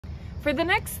For the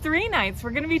next 3 nights, we're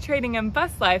gonna be trading in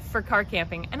bus life for car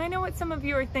camping. And I know what some of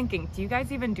you are thinking. Do you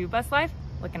guys even do bus life?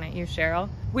 Looking at you, Cheryl.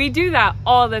 We do that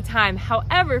all the time.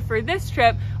 However, for this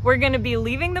trip, we're gonna be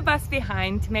leaving the bus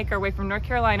behind to make our way from North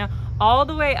Carolina all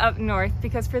the way up north,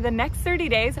 because for the next 30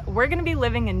 days, we're gonna be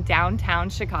living in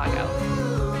downtown Chicago.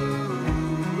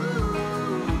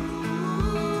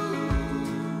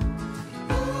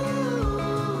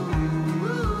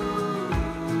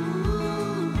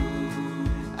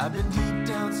 I've been deep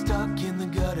down, stuck in the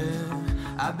gutter.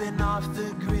 I've been off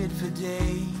the grid for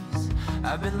days.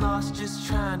 I've been lost just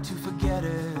trying to forget her.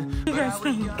 What do you guys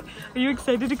think? Are you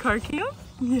excited to car camp?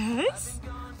 Yes?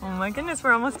 Oh my goodness,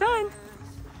 we're almost done.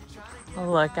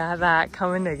 Look at that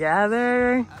coming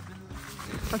together.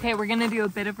 Okay, we're gonna do a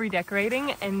bit of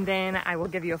redecorating and then I will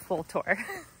give you a full tour.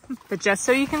 But just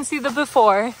so you can see the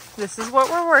before, this is what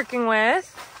we're working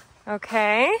with.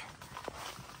 Okay?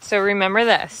 So remember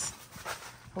this.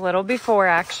 A little before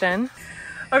action.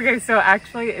 Okay, so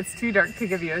actually it's too dark to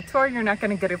give you a tour. You're not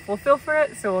gonna get a full feel for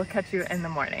it, so we'll catch you in the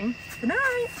morning. Good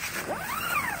night.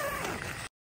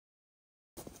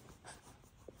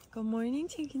 Good morning,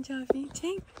 Tink and Toffee.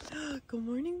 Tink, good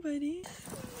morning, buddy.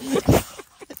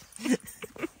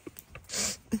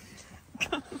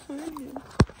 Good morning.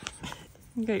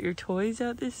 You got your toys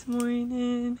out this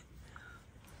morning.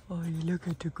 Oh, you look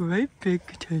at the great big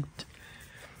tent.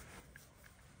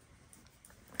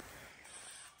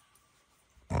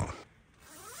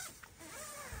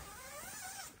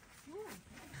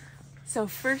 So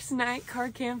first night car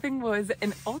camping was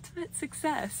an ultimate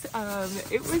success.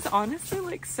 It was honestly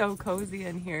like so cozy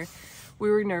in here. We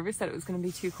were nervous that it was going to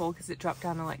be too cold because it dropped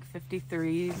down to like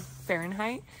 53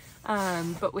 Fahrenheit.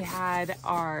 But we had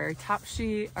our top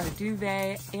sheet, our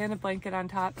duvet, and a blanket on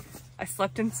top. I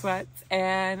slept in sweats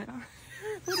and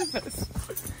what is this?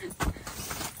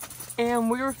 And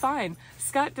we were fine.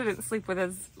 Scott didn't sleep with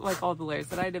us like all the layers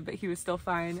that I did, but he was still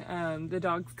fine. The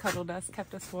dogs cuddled us,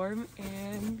 kept us warm,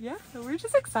 and yeah, we're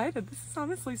just excited. This is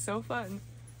honestly so fun.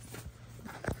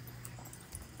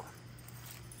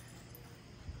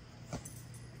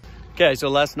 Okay, so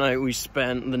last night we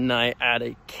spent the night at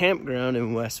a campground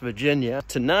in West Virginia.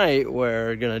 Tonight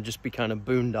we're gonna just be kind of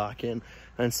boondocking.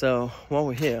 And so while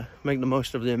we're here, make the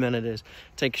most of the amenities,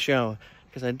 take a shower,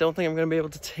 because I don't think I'm gonna be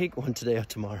able to take one today or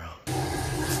tomorrow.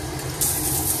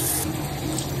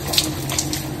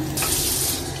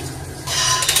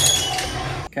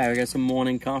 Okay, we got some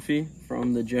morning coffee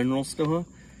from the general store.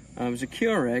 It was a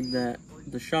Keurig that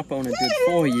the shop owner did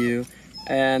for you,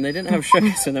 and they didn't have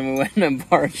sugar, so then we went and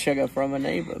borrowed sugar from a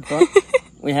neighbor, but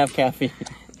we have caffeine.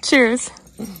 Cheers.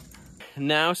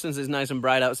 Now, since it's nice and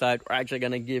bright outside, we're actually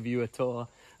gonna give you a tour.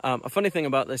 A funny thing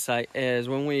about this site is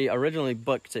when we originally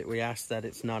booked it, we asked that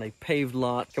it's not a paved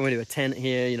lot. Can we do a tent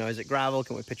here? You know, is it gravel?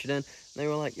 Can we pitch it in? And they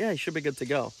were like, yeah, you should be good to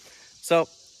go. So,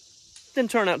 didn't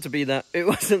turn out to be that. It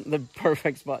wasn't the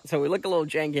perfect spot. So we look a little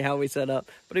janky how we set up,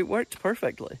 but it worked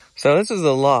perfectly. So this is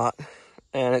the lot,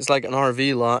 and it's like an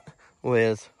RV lot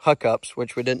with hookups,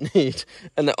 which we didn't need.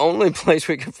 And the only place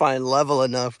we could find level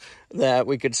enough that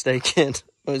we could stake in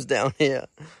was down here.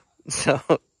 So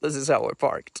this is how we're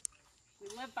parked. We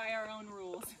live by our own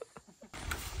rules.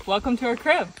 Welcome to our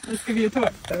crib. Let's give you a tour.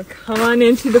 So come on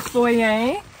into the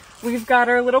foyer. We've got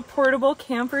our little portable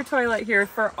camper toilet here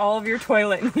for all of your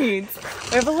toilet needs.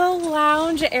 We have a little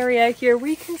lounge area here where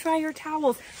you can dry your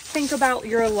towels. Think about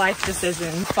your life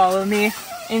decisions. Follow me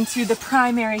into the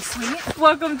primary suite.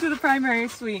 Welcome to the primary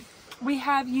suite. We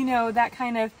have, you know, that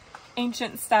kind of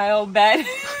ancient style bed.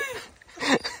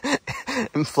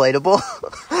 Inflatable.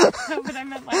 But I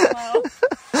meant like, well,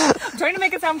 I'm trying to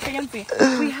make it sound fancy.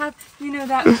 We have, you know,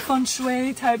 that feng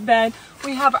shui type bed.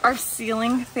 We have our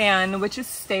ceiling fan, which is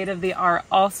state of the art,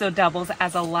 also doubles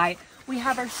as a light. We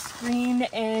have our screen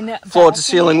in floor to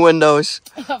ceiling windows.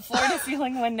 Floor to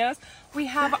ceiling windows. We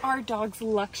have our dog's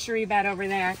luxury bed over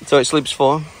there. So it sleeps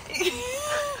for?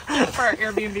 For our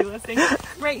Airbnb listing.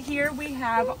 Right here we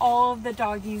have all of the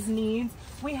doggies' needs.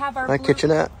 We have our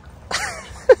kitchenette.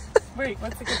 Wait,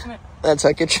 what's the kitchenette? That's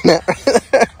our kitchenette.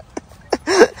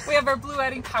 We have our Blue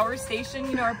Eddy power station,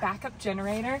 you know, our backup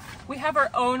generator. We have our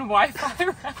own Wi-Fi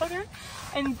router.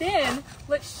 And then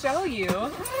let's show you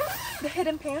the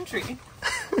hidden pantry.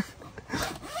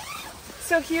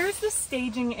 So here's the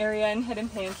staging area and hidden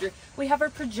pantry. We have our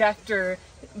projector,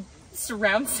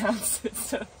 surround sound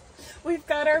system. We've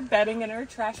got our bedding and our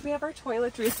trash. We have our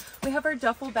toiletries. We have our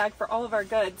duffel bag for all of our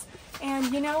goods.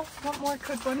 And you know, what more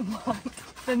could one want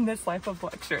than this life of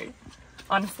luxury?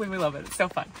 Honestly, we love it. It's so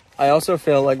fun. I also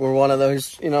feel like we're one of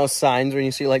those, you know, signs when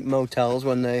you see like motels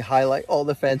when they highlight all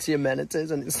the fancy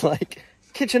amenities and it's like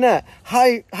kitchenette,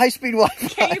 high speed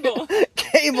Wi-Fi, cable,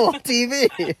 cable TV.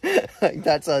 Like,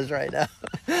 that's us right now.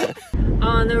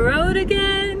 On the road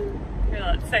again. Here,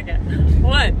 let's sing it.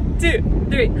 1, 2,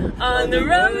 3. On the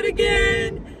road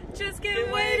again. Just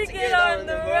can't wait to get on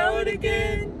the road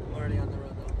again. I'm already on the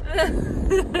road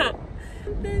though.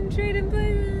 Been trading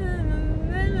places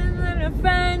and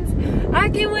friends. I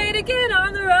can't wait to get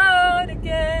on the road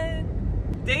again.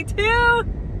 Day 2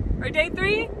 or day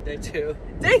 3? Day 2.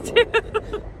 Day 2.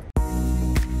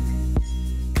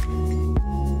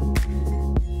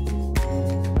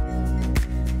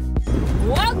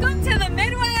 Welcome to the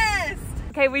Midwest!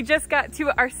 Okay, we just got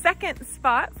to our second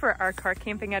spot for our car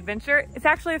camping adventure. It's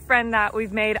actually a friend that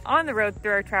we've made on the road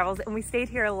through our travels, and we stayed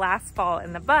here last fall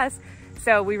in the bus.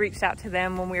 So we reached out to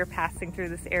them when we were passing through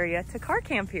this area to car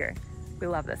camp here. We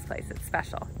love this place, it's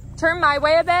special. Turn my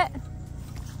way a bit.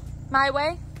 My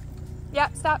way.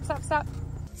 Yep, stop, stop, stop.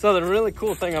 So the really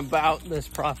cool thing about this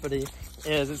property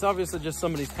is it's obviously just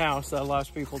somebody's house that allows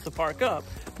people to park up,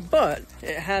 but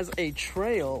it has a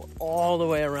trail all the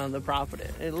way around the property.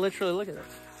 It literally, look at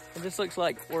this. It just looks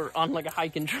like we're on like a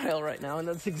hiking trail right now, and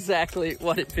that's exactly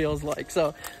what it feels like.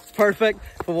 So it's perfect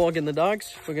for walking the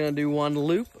dogs. We're gonna do one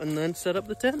loop and then set up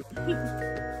the tent.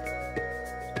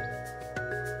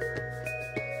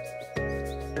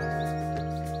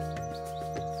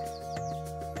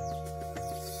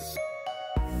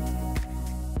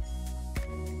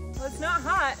 Well, it's not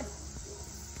hot,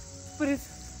 but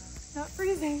it's not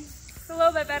freezing. It's a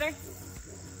little bit better.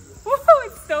 Woo,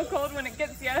 it's so cold when it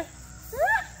gets you.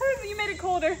 You made it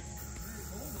colder.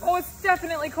 Oh, it's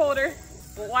definitely colder.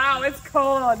 Wow, it's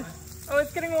cold. Oh,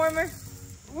 it's getting warmer.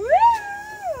 Woo!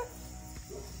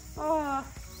 Oh.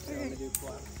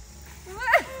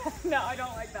 No, I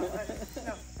don't like that one.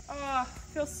 No. Oh,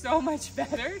 feels so much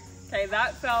better. Okay,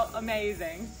 that felt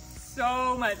amazing.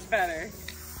 So much better.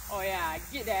 Oh yeah,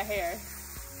 get that hair.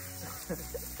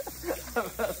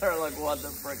 They're like, what the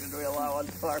frick did we allow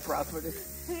onto our property?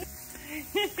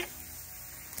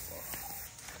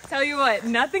 Tell you what,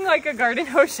 nothing like a garden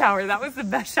hose shower. That was the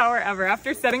best shower ever.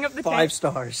 After setting up the tent. 5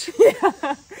 stars.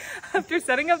 Yeah. After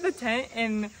setting up the tent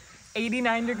in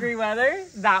 89-degree weather,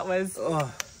 that was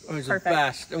it was perfect. The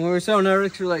best. And we were so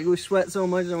nervous, we sweat so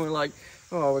much, and we're like,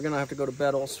 oh, we're gonna have to go to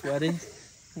bed all sweaty.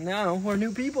 Now we're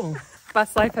new people.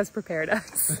 Bus life has prepared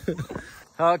us.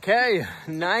 Okay,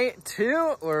 night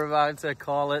 2, we're about to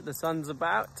call it. The sun's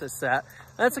about to set.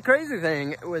 That's the crazy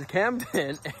thing with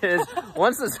Camden is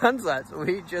once the sun sets,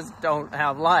 we just don't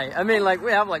have light. I mean, like,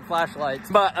 we have like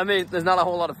flashlights, but I mean, there's not a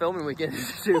whole lot of filming we can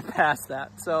do past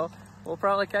that. So we'll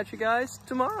probably catch you guys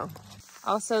tomorrow.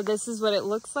 Also, this is what it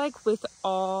looks like with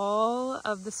all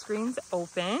of the screens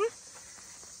open.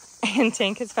 And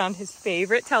Tank has found his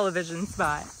favorite television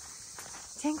spot.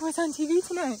 Tank, what's on TV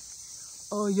tonight?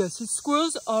 Oh yes, the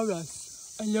squirrels are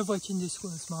us. I love watching the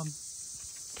squirrels, Mom.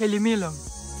 Okay, leave me alone.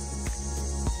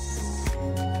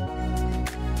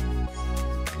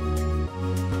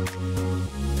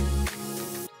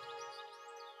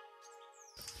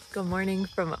 Good morning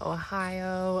from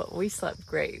Ohio. We slept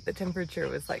great. The temperature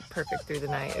was like perfect through the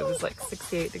night. It was like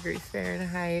 68 degrees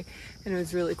Fahrenheit, and it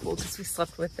was really cool because we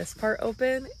slept with this part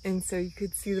open, and so you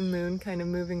could see the moon kind of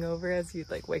moving over as you'd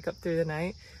like wake up through the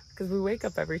night. Because we wake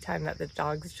up every time that the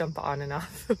dogs jump on and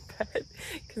off the bed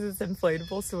because it's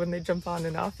inflatable, so when they jump on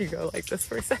and off you go like this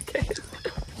for a second.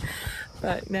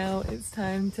 But now it's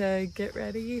time to get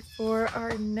ready for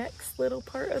our next little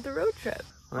part of the road trip.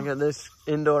 Look at this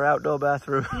indoor-outdoor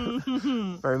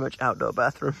bathroom. Very much outdoor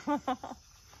bathroom.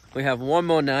 We have one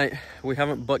more night. We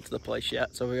haven't booked the place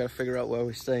yet, so we got to figure out where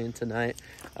we're staying tonight.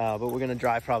 But we're going to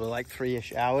drive probably like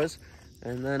 3-ish hours.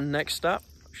 And then next stop,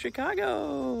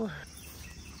 Chicago.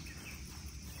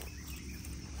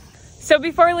 So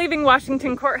before leaving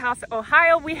Washington Courthouse,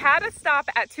 Ohio, we had a stop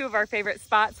at 2 of our favorite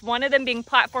spots, one of them being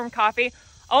Platform Coffee.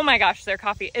 Oh my gosh, their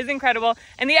coffee is incredible.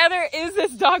 And the other is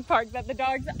this dog park that the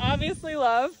dogs obviously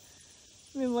love.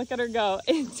 I mean, look at her go.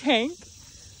 And Tank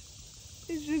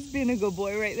is just being a good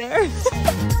boy right there.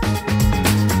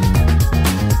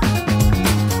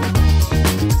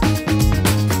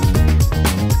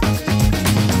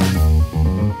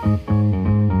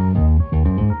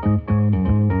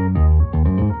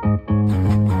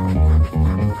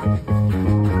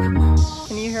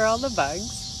 All the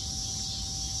bugs.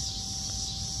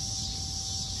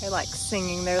 They're like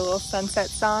singing their little sunset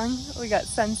song. We got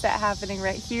sunset happening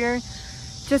right here.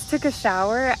 Just took a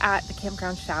shower at the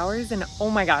campground showers, and oh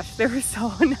my gosh, they were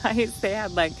so nice. They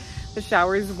had like, the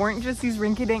showers weren't just these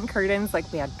rinky-dink curtains, like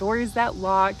we had doors that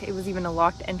locked. It was even a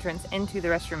locked entrance into the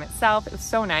restroom itself. It was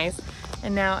so nice.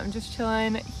 And now I'm just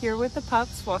chilling here with the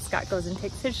pups while Scott goes and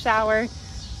takes his shower.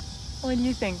 What do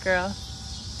you think, girl?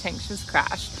 Tank's just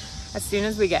crashed. as soon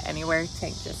as we get anywhere,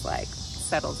 Tank just like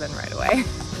settles in right away.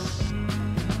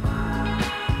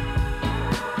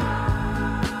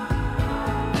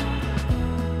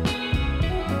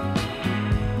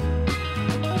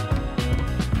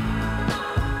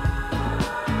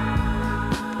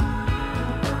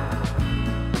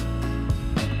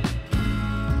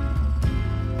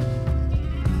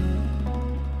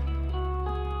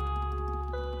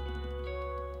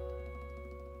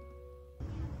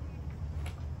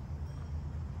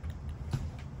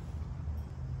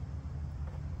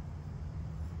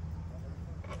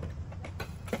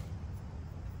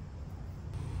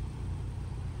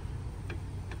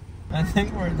 I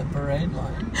think we're in the parade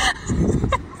line.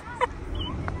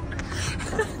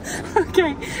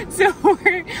 Okay, so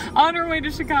we're on our way to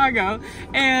Chicago,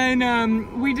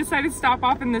 and we decided to stop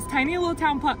off in this tiny little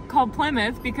town called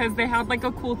Plymouth because they had like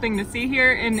a cool thing to see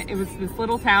here, and it was this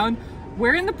little town.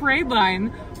 We're in the parade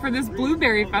line for this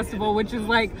blueberry festival, which is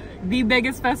like the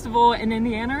biggest festival in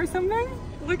Indiana or something.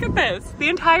 Look at this. The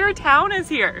entire town is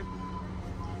here.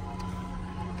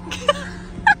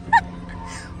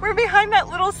 We're behind that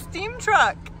little steam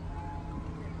truck.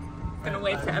 I'm gonna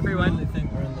wave to everyone. I really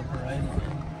think we're in the parade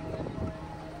line.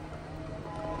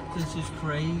 This is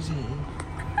crazy.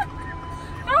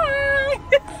 Hi!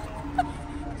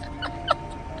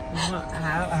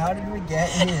 How did we get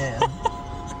here?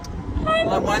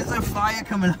 Like, why is there fire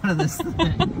coming out of this thing?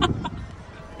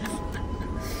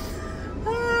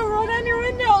 Roll down your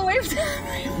window, wave to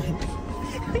everyone.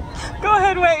 Go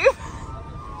ahead, wave.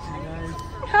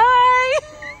 Hi!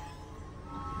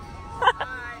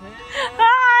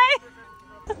 Hi!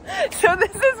 So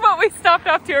this is what we stopped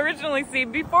off to originally see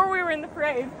before we were in the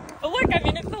parade. But look, I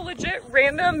mean, it's a legit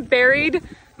random buried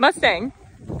Mustang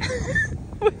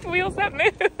with wheels that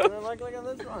move. Look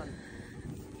at this one.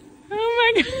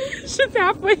 Oh my gosh, it's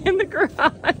halfway in the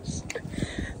garage.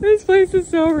 This place is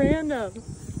so random.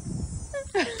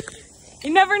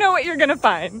 You never know what you're gonna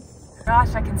find.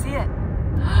 Gosh, I can see it.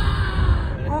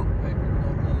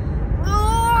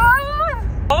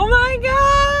 Oh my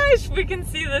gosh, we can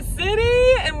see the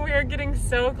city and we are getting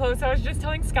so close. I was just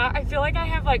telling Scott, I feel like I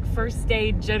have like first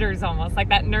day jitters almost, like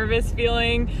that nervous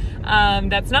feeling.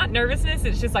 That's not nervousness,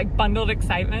 it's just like bundled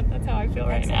excitement. That's how I feel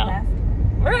right now.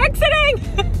 We're exiting!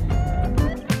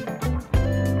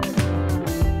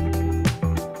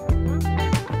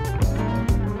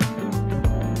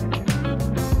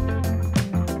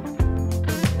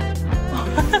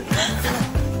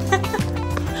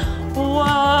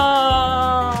 Whoa!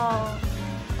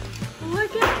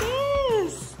 Look at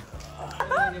this!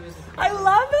 I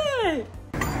love it!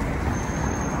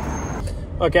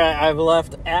 Okay, I've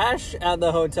left Ash at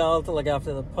the hotel to look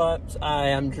after the pups. I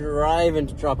am driving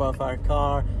to drop off our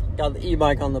car. Got the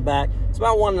e-bike on the back. It's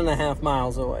about 1.5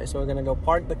 miles away, so we're gonna go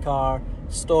park the car,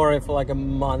 store it for like a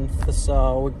month or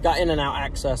so. We've got in and out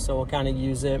access, so we'll kind of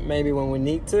use it maybe when we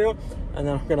need to, and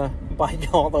then I'm gonna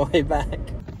bike all the way back.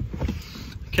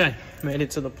 Okay, made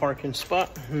it to the parking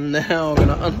spot. Now I'm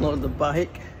gonna unload the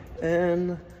bike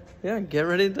and yeah, get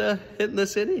ready to hit the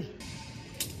city.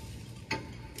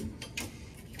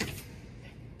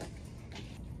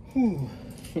 Whew.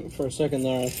 For a second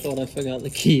there, I thought I forgot the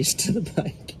keys to the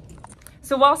bike.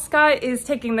 So while Scott is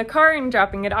taking the car and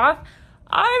dropping it off,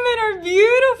 I'm in our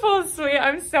beautiful suite.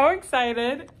 I'm so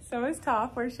excited. So is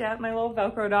Toph. Where's she at? My little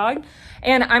Velcro dog.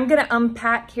 And I'm gonna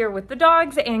unpack here with the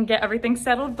dogs and get everything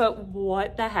settled, but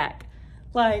what the heck?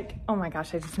 Like, oh my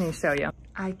gosh, I just need to show you.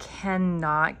 I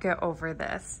cannot get over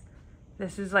this.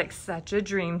 This is like such a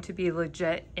dream to be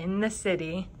legit in the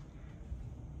city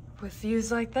with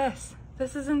views like this.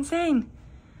 This is insane.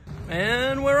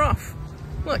 And we're off.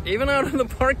 Look, even out of the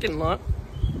parking lot,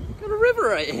 got a river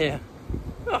right here.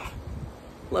 Oh,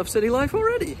 love city life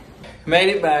already. Made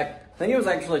it back. I think it was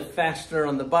actually faster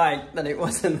on the bike than it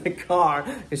was in the car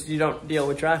because you don't deal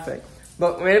with traffic.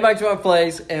 But we made it back to our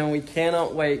place and we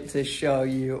cannot wait to show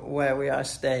you where we are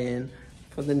staying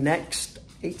for the next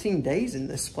 18 days in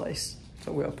this place.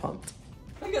 So we're pumped.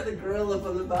 Look at the grill up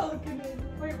on the balcony.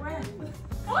 Wait, where?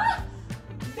 What?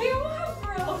 They all have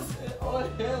grills. Oh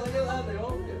yeah, look at that, they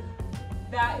all do.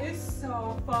 That is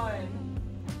so fun.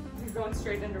 You're going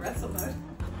straight into wrestle mode.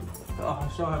 Oh, I'm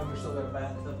so happy we're still got a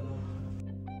bathtub.